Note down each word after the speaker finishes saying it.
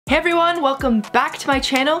Hey everyone, welcome back to my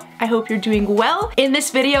channel. I hope you're doing well. In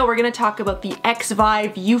this video, we're gonna talk about the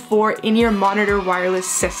XVIVE U4 in-ear monitor wireless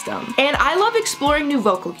system. And I love exploring new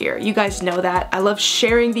vocal gear. You guys know that. I love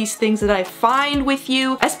sharing these things that I find with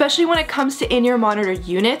you, especially when it comes to in-ear monitor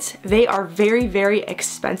units. They are very, very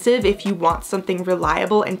expensive if you want something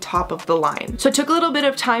reliable and top of the line. So it took a little bit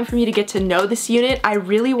of time for me to get to know this unit. I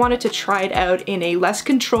really wanted to try it out in a less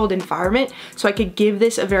controlled environment so I could give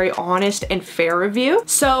this a very honest and fair review.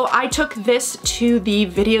 So I took this to the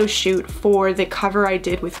video shoot for the cover I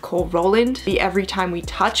did with Cole Rowland, the Every Time We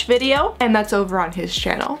Touch video, and that's over on his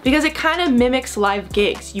channel. Because it kind of mimics live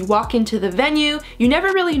gigs. You walk into the venue, you never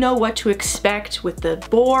really know what to expect with the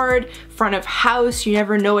board, front of house, you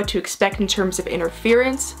never know what to expect in terms of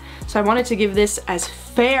interference. So I wanted to give this as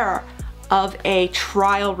fair of a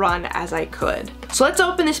trial run as I could. So let's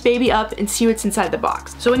open this baby up and see what's inside the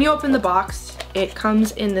box. So when you open the box, it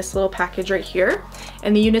comes in this little package right here,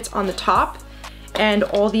 and the unit's on the top, and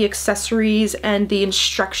all the accessories and the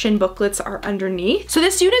instruction booklets are underneath. So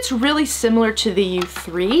this unit's really similar to the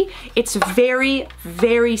U3. It's very,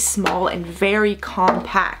 very small and very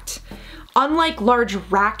compact. Unlike large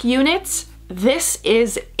rack units, this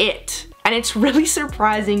is it. And it's really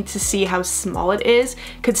surprising to see how small it is,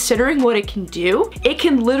 considering what it can do. It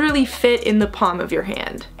can literally fit in the palm of your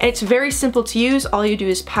hand. And it's very simple to use. All you do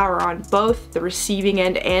is power on both the receiving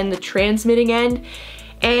end and the transmitting end.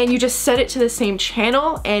 And you just set it to the same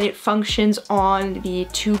channel and it functions on the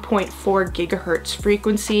 2.4 gigahertz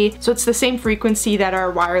frequency. So it's the same frequency that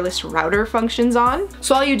our wireless router functions on.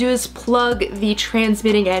 So all you do is plug the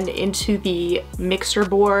transmitting end into the mixer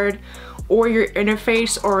board or your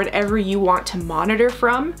interface or whatever you want to monitor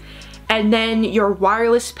from. And then your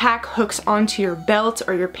wireless pack hooks onto your belt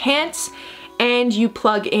or your pants, and you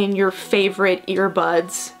plug in your favorite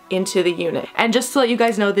earbuds into the unit. And just to let you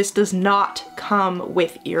guys know, this does not come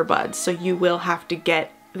with earbuds, so you will have to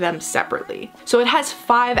get them separately. So it has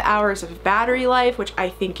 5 hours of battery life, which I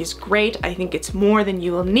think is great. I think it's more than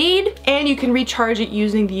you will need, and you can recharge it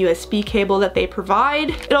using the USB cable that they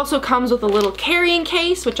provide. It also comes with a little carrying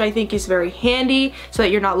case, which I think is very handy so that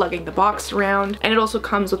you're not lugging the box around. And it also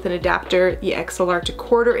comes with an adapter, the XLR to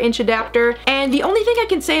 1/4 inch adapter. And the only thing I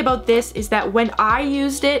can say about this is that when I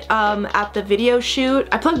used it at the video shoot,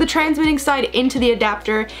 I plugged the transmitting side into the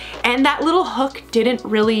adapter and that little hook didn't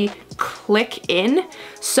really click in.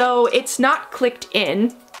 So it's not clicked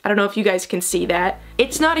in. I don't know if you guys can see that.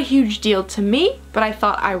 It's not a huge deal to me, but I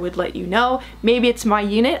thought I would let you know. Maybe it's my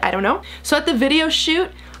unit, I don't know. So at the video shoot,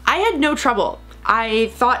 I had no trouble. I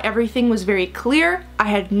thought everything was very clear. I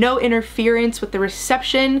had no interference with the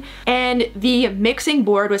reception, and the mixing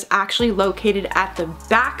board was actually located at the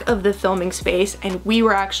back of the filming space, and we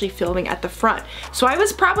were actually filming at the front. So I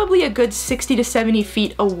was probably a good 60 to 70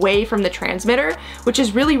 feet away from the transmitter, which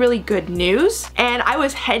is really, really good news. And I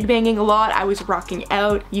was headbanging a lot, I was rocking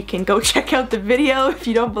out. You can go check out the video if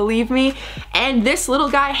you don't believe me. And this little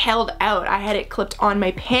guy held out. I had it clipped on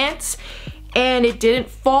my pants, and it didn't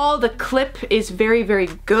fall. The clip is very, very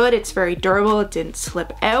good. It's very durable. It didn't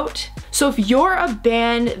slip out. So if you're a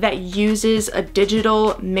band that uses a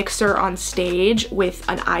digital mixer on stage with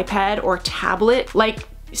an iPad or tablet, like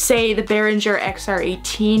say the Behringer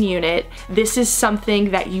XR18 unit, this is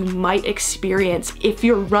something that you might experience if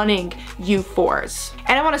you're running U4s.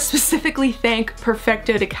 And I want to specifically thank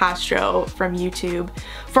Perfecto de Castro from YouTube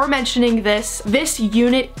for mentioning this. This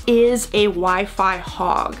unit is a Wi-Fi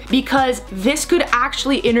hog because this could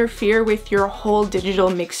actually interfere with your whole digital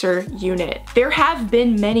mixer unit. There have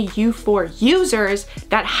been many U4 users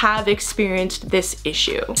that have experienced this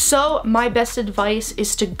issue. So my best advice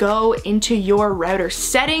is to go into your router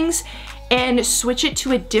settings and switch it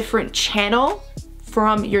to a different channel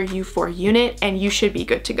from your U4 unit, and you should be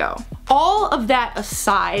good to go. All of that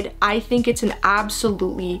aside, I think it's an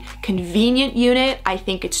absolutely convenient unit. I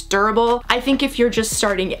think it's durable. I think if you're just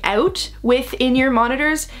starting out with in-ear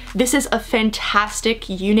monitors, this is a fantastic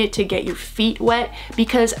unit to get your feet wet,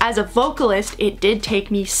 because as a vocalist, it did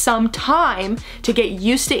take me some time to get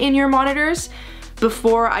used to in-ear monitors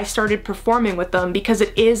before I started performing with them, because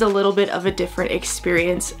it is a little bit of a different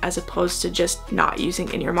experience as opposed to just not using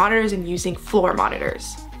in-ear monitors and using floor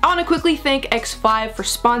monitors. I want to quickly thank XVIVE for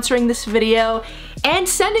sponsoring this video and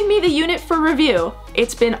sending me the unit for review.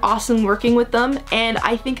 It's been awesome working with them, and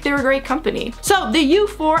I think they're a great company. So the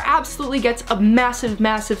U4 absolutely gets a massive,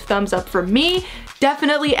 massive thumbs up from me.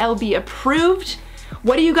 Definitely LB approved.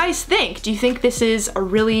 What do you guys think? Do you think this is a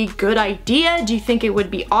really good idea? Do you think it would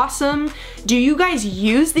be awesome? Do you guys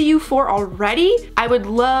use the U4 already? I would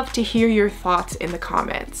love to hear your thoughts in the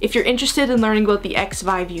comments. If you're interested in learning about the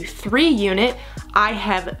XVIVE U3 unit, I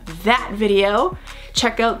have that video.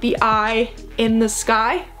 Check out the eye in the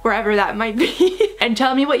sky, wherever that might be, and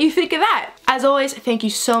tell me what you think of that. As always, thank you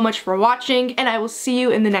so much for watching, and I will see you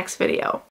in the next video.